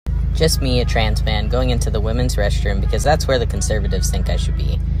Just me, a trans man, going into the women's restroom because that's where the conservatives think I should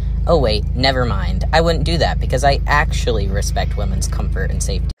be. Oh wait, never mind. I wouldn't do that because I actually respect women's comfort and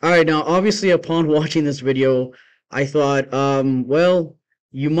safety. Alright, now obviously upon watching this video, I thought, well,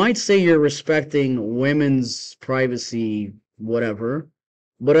 you might say you're respecting women's privacy, whatever,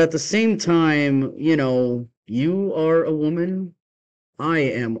 but at the same time, you know, you are a woman, I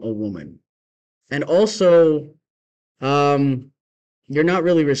am a woman. And also, you're not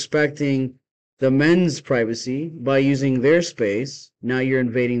really respecting the men's privacy by using their space. Now you're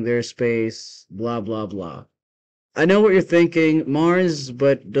invading their space, blah, blah, blah. I know what you're thinking, Mars,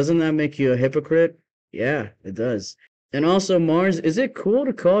 but doesn't that make you a hypocrite? Yeah, it does. And also, Mars, is it cool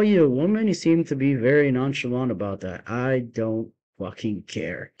to call you a woman? You seem to be very nonchalant about that. I don't fucking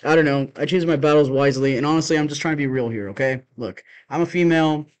care. I don't know. I choose my battles wisely, and honestly, I'm just trying to be real here, okay? Look, I'm a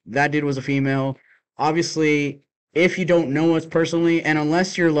female. That dude was a female. Obviously, if you don't know us personally, and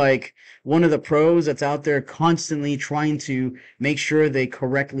unless you're like one of the pros that's out there constantly trying to make sure they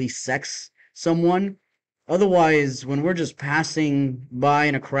correctly sex someone, otherwise, when we're just passing by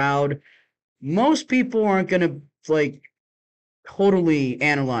in a crowd, most people aren't gonna like totally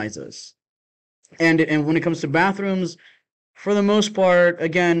analyze us. And when it comes to bathrooms, for the most part,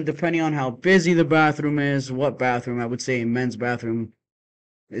 again, depending on how busy the bathroom is, what bathroom, I would say a men's bathroom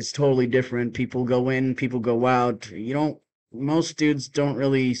is totally different. People go in, people go out. Most dudes don't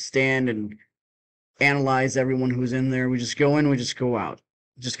really stand and analyze everyone who's in there. We just go in, we just go out.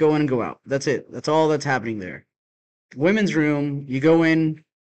 Just go in and go out. That's it. That's all that's happening there. Women's room, you go in,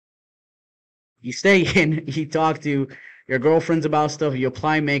 you stay in, you talk to your girlfriends about stuff, you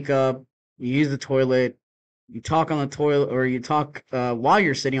apply makeup, you use the toilet, you talk on the toilet, or you talk while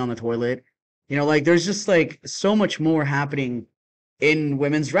you're sitting on the toilet. Like there's just like so much more happening in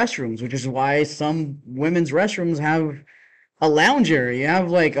women's restrooms, which is why some women's restrooms have a lounge area. You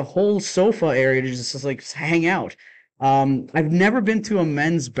have like a whole sofa area to just like hang out. I've never been to a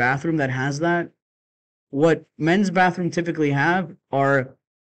men's bathroom that has that. What men's bathroom typically have are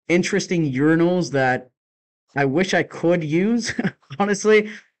interesting urinals that I wish I could use, honestly.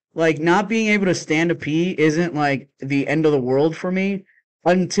 Like, not being able to stand to pee isn't like the end of the world for me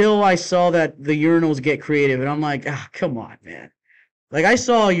until I saw that the urinals get creative, and I'm like, ah, come on, man. Like, I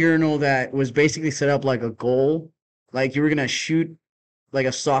saw a urinal that was basically set up like a goal, like you were gonna shoot like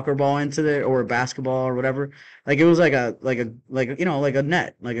a soccer ball into there or a basketball or whatever. Like it was like a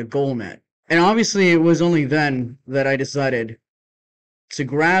net, like a goal net. And obviously, it was only then that I decided to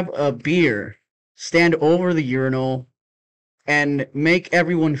grab a beer, stand over the urinal, and make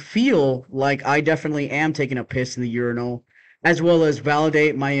everyone feel like I definitely am taking a piss in the urinal, as well as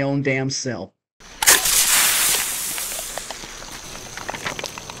validate my own damn self.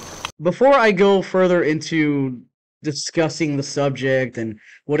 Before I go further into discussing the subject and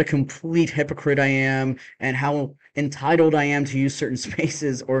what a complete hypocrite I am and how entitled I am to use certain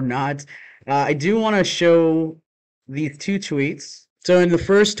spaces or not, I do want to show these two tweets. So in the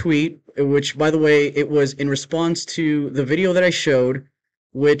first tweet, which by the way, it was in response to the video that I showed,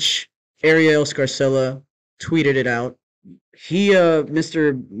 which Ariel Scarcella tweeted it out,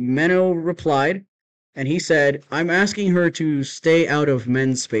 Mr. Menno replied, and he said, "I'm asking her to stay out of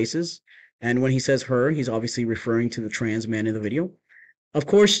men's spaces." And when he says her, he's obviously referring to the trans man in the video. "Of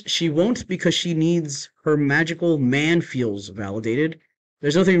course, she won't because she needs her magical man feels validated.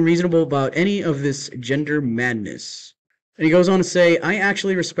 There's nothing reasonable about any of this gender madness." And he goes on to say, "I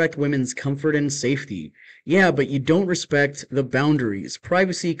actually respect women's comfort and safety. Yeah, but you don't respect the boundaries,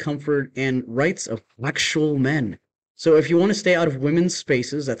 privacy, comfort, and rights of actual men. So if you want to stay out of women's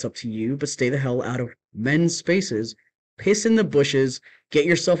spaces, that's up to you, but stay the hell out of men's spaces. Piss in the bushes, get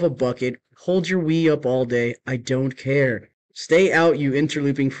yourself a bucket, hold your wee up all day. I don't care. Stay out, you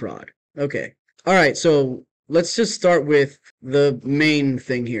interlooping fraud." Okay. Alright, so let's just start with the main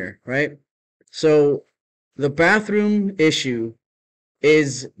thing here, right? So the bathroom issue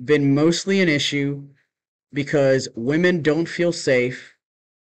has been mostly an issue because women don't feel safe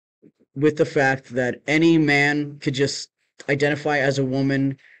with the fact that any man could just identify as a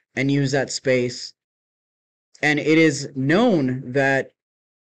woman and use that space. And it is known that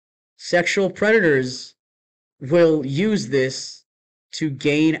sexual predators will use this to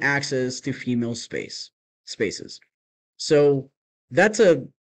gain access to female spaces. So that's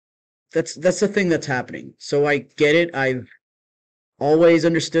the thing that's happening. So I get it. I've always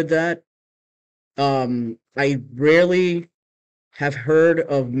understood that. I rarely have heard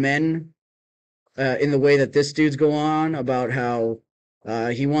of men in the way that this dude's go on about how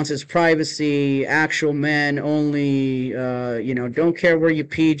he wants his privacy, actual men only, don't care where you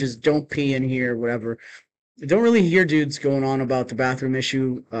pee, just don't pee in here, whatever. don't really hear dudes going on about the bathroom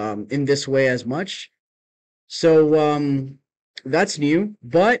issue in this way as much. So that's new,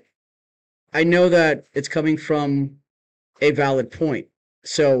 but I know that it's coming from a valid point.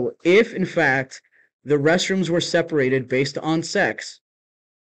 So if in fact the restrooms were separated based on sex,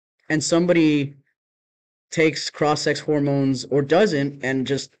 and somebody takes cross-sex hormones or doesn't and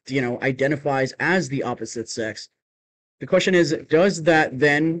just, identifies as the opposite sex, the question is, does that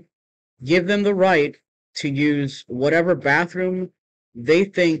then give them the right to use whatever bathroom they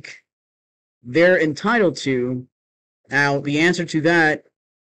think they're entitled to? Now, the answer to that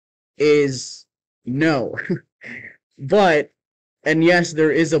is no. But, and yes,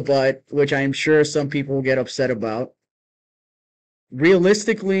 there is a but, which I'm sure some people will get upset about.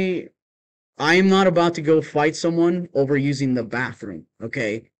 Realistically, I'm not about to go fight someone over using the bathroom,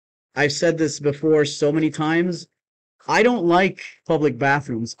 okay? I've said this before so many times. I don't like public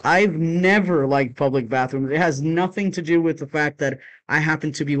bathrooms. I've never liked public bathrooms. It has nothing to do with the fact that I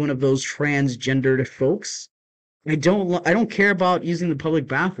happen to be one of those transgendered folks. I don't care about using the public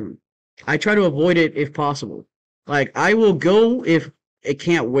bathroom. I try to avoid it if possible. Like I will go if it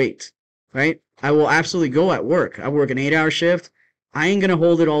can't wait, right? I will absolutely go at work. I work an 8-hour shift. I ain't gonna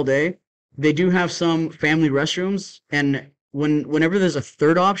hold it all day. They do have some family restrooms, and whenever there's a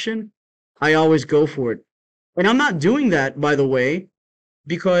third option, I always go for it. And I'm not doing that, by the way,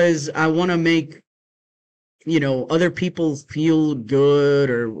 because I want to make, other people feel good,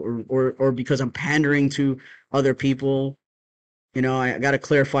 or because I'm pandering to other people. I got to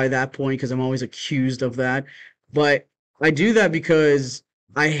clarify that point because I'm always accused of that. But I do that because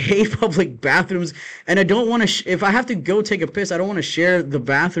I hate public bathrooms, and I don't want to, if I have to go take a piss, I don't want to share the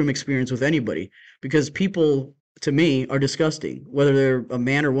bathroom experience with anybody because people, to me, are disgusting. Whether they're a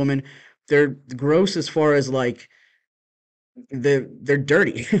man or woman, they're gross as far as like they're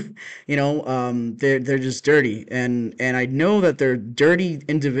dirty. They're just dirty, and I know that they're dirty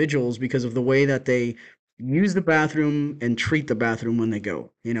individuals because of the way that they use the bathroom and treat the bathroom when they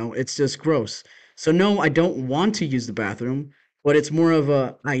go. It's just gross. So no, I don't want to use the bathroom, but it's more of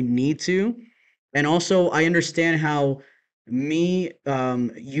a I need to. And also I understand how me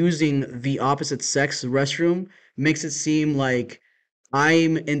using the opposite sex restroom makes it seem like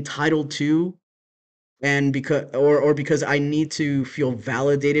I'm entitled to, and because I need to feel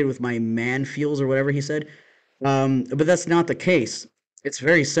validated with my man feels or whatever he said. But that's not the case. It's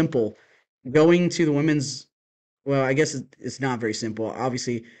very simple. Going to the women's, well, I guess it's not very simple.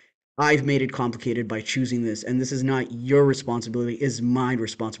 Obviously, I've made it complicated by choosing this, and this is not your responsibility, is my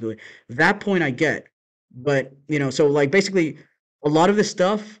responsibility. That point I get. But, so like basically a lot of this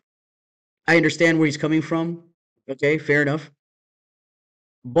stuff, I understand where he's coming from. Okay, fair enough.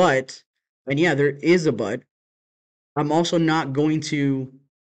 But, and yeah, there is a but. I'm also not going to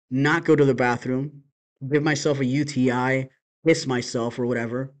not go to the bathroom, give myself a UTI, piss myself or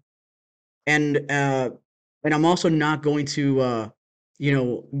whatever, and I'm also not going to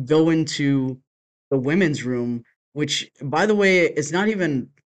go into the women's room, which by the way, it's not even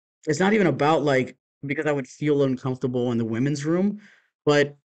about like because I would feel uncomfortable in the women's room,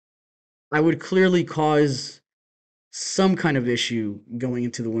 but I would clearly cause some kind of issue going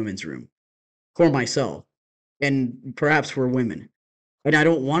into the women's room for myself and perhaps for women. And I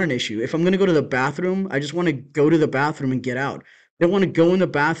don't want an issue. If I'm gonna go to the bathroom, I just want to go to the bathroom and get out. I don't want to go in the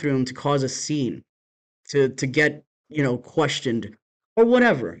bathroom to cause a scene, to get, questioned or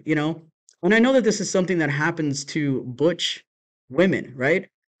whatever. And I know that this is something that happens to butch women, right?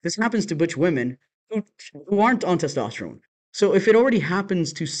 This happens to butch women who, who aren't on testosterone. So if it already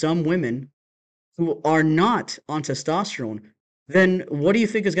happens to some women who are not on testosterone, then what do you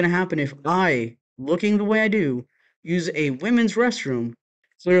think is going to happen if I, looking the way I do, use a women's restroom?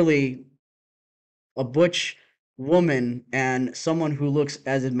 Clearly, a butch woman and someone who looks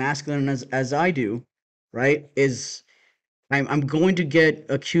as masculine as I do, right, is I'm going to get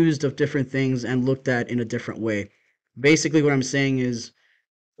accused of different things and looked at in a different way. Basically, what I'm saying is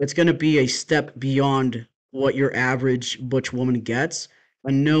it's going to be a step beyond what your average butch woman gets.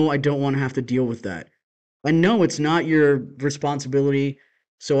 And no, I don't want to have to deal with that. I know it's not your responsibility,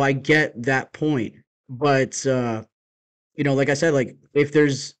 so I get that point. But like I said, like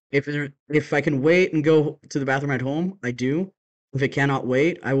if I can wait and go to the bathroom at home, I do. If it cannot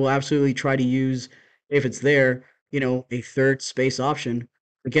wait, I will absolutely try to use, if it's there, a third space option.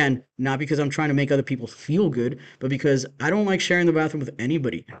 Again, not because I'm trying to make other people feel good, but because I don't like sharing the bathroom with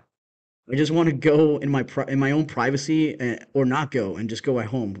anybody. I just want to go in my own privacy, or not go and just go at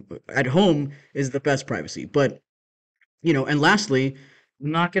home. At home is the best privacy. But and lastly,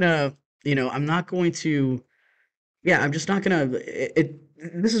 I'm not gonna, I'm not going to, yeah, I'm just not gonna.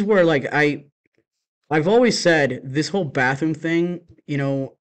 This is where like I've always said this whole bathroom thing,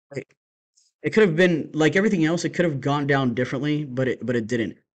 it, it could have been like everything else. It could have gone down differently, but it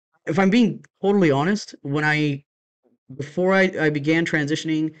didn't. If I'm being totally honest, when I before I began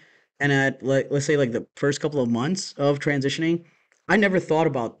transitioning, and at like let's say like the first couple of months of transitioning, I never thought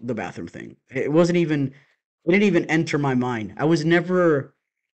about the bathroom thing. It didn't even enter my mind. It was never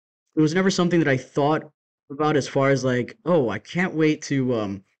something that I thought about as far as like, oh, I can't wait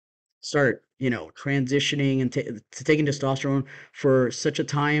to start, transitioning and to taking testosterone for such a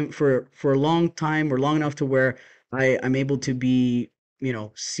time for a long time or long enough to where I'm able to be,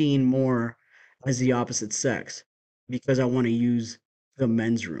 seen more as the opposite sex because I want to use the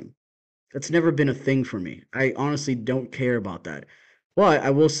men's room. That's never been a thing for me. I honestly don't care about that. But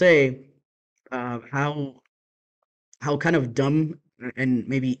I will say how kind of dumb and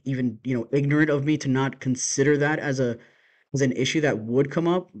maybe even, ignorant of me to not consider that as an issue that would come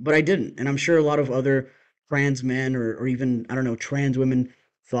up, but I didn't. And I'm sure a lot of other trans men or even, I don't know, trans women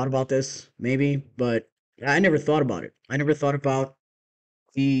thought about this maybe, but I never thought about it. I never thought about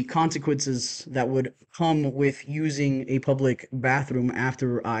the consequences that would come with using a public bathroom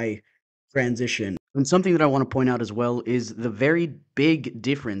after I transition. And something that I want to point out as well is the very big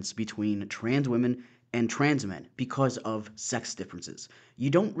difference between trans women and trans men because of sex differences. You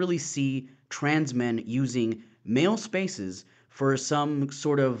don't really see trans men using male spaces for some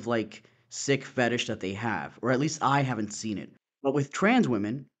sort of like sick fetish that they have, or at least I haven't seen it. But with trans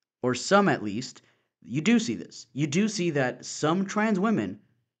women, or some at least, you do see this. You do see that some trans women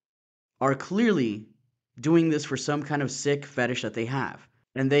are clearly doing this for some kind of sick fetish that they have.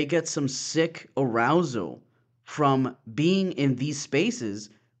 And they get some sick arousal from being in these spaces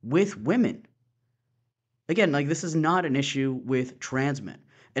with women. Again, like this is not an issue with trans men.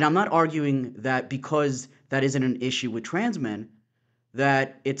 And I'm not arguing that because that isn't an issue with trans men,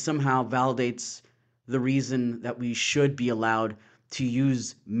 that it somehow validates the reason that we should be allowed to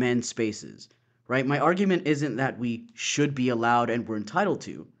use men's spaces, right? My argument isn't that we should be allowed and we're entitled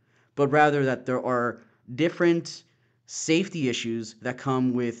to, but rather that there are different safety issues that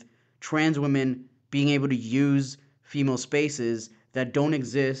come with trans women being able to use female spaces that don't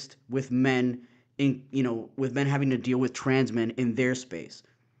exist with men with men having to deal with trans men in their space.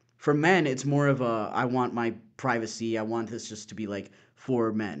 For men, it's more of a I want my privacy. I want this just to be like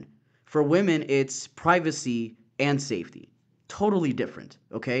for men. For women, it's privacy and safety. Totally different,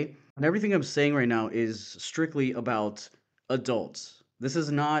 okay? And everything I'm saying right now is strictly about adults. This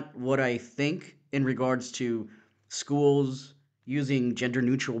is not what I think in regards to schools using gender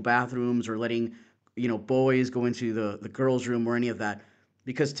neutral bathrooms or letting, boys go into the girls' room or any of that.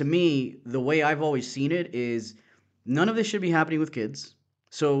 Because to me, the way I've always seen it is none of this should be happening with kids.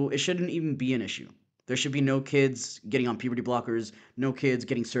 So it shouldn't even be an issue. There should be no kids getting on puberty blockers, no kids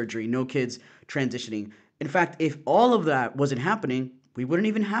getting surgery, no kids transitioning. In fact, if all of that wasn't happening, we wouldn't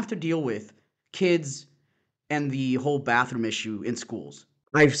even have to deal with kids and the whole bathroom issue in schools.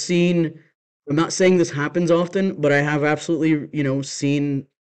 I've seen, I'm not saying this happens often, but I have absolutely, seen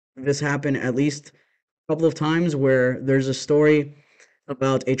this happen at least a couple of times where there's a story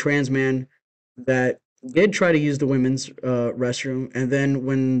about a trans man that did try to use the women's restroom, and then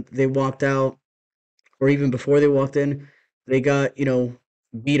when they walked out, or even before they walked in, they got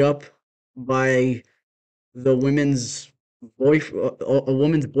beat up by the women's boyfriend, a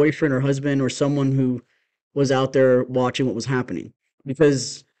woman's boyfriend or husband, or someone who was out there watching what was happening,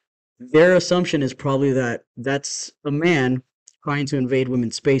 because their assumption is probably that that's a man trying to invade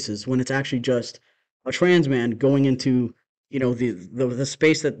women's spaces when it's actually just a trans man going into the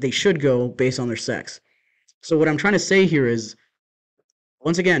space that they should go based on their sex. So what I'm trying to say here is,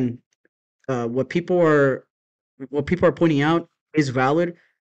 once again, uh, what people are what people are pointing out is valid,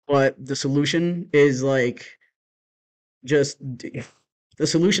 but the solution is like just the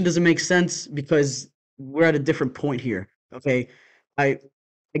solution doesn't make sense because we're at a different point here. Okay, I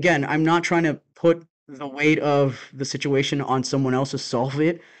again, I'm not trying to put the weight of the situation on someone else to solve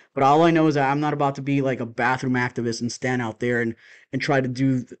it, but all I know is that I'm not about to be like a bathroom activist and stand out there and try to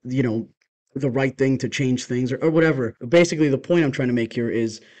do the right thing to change things or whatever. Basically, the point I'm trying to make here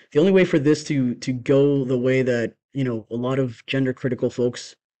is the only way for this to go the way that a lot of gender critical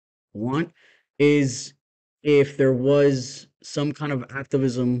folks want is if there was some kind of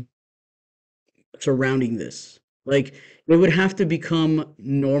activism surrounding this. Like, it would have to become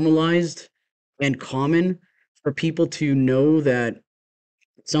normalized and common for people to know that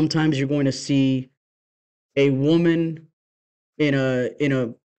sometimes you're going to see a woman in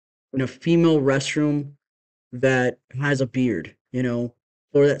a female restroom that has a beard,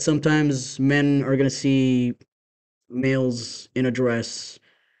 or that sometimes men are going to see males in a dress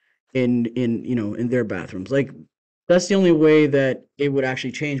in their bathrooms. Like that's the only way that it would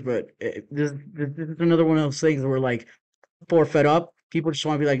actually change. But this is another one of those things where like people are fed up. People just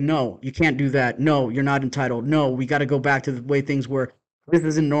want to be like, no, you can't do that. No, you're not entitled. No, we got to go back to the way things were. This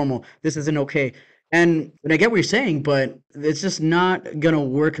isn't normal. This isn't okay. And I get what you're saying, but it's just not gonna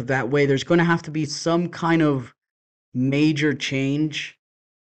work that way. There's gonna have to be some kind of major change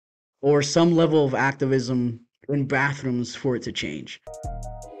or some level of activism in bathrooms for it to change.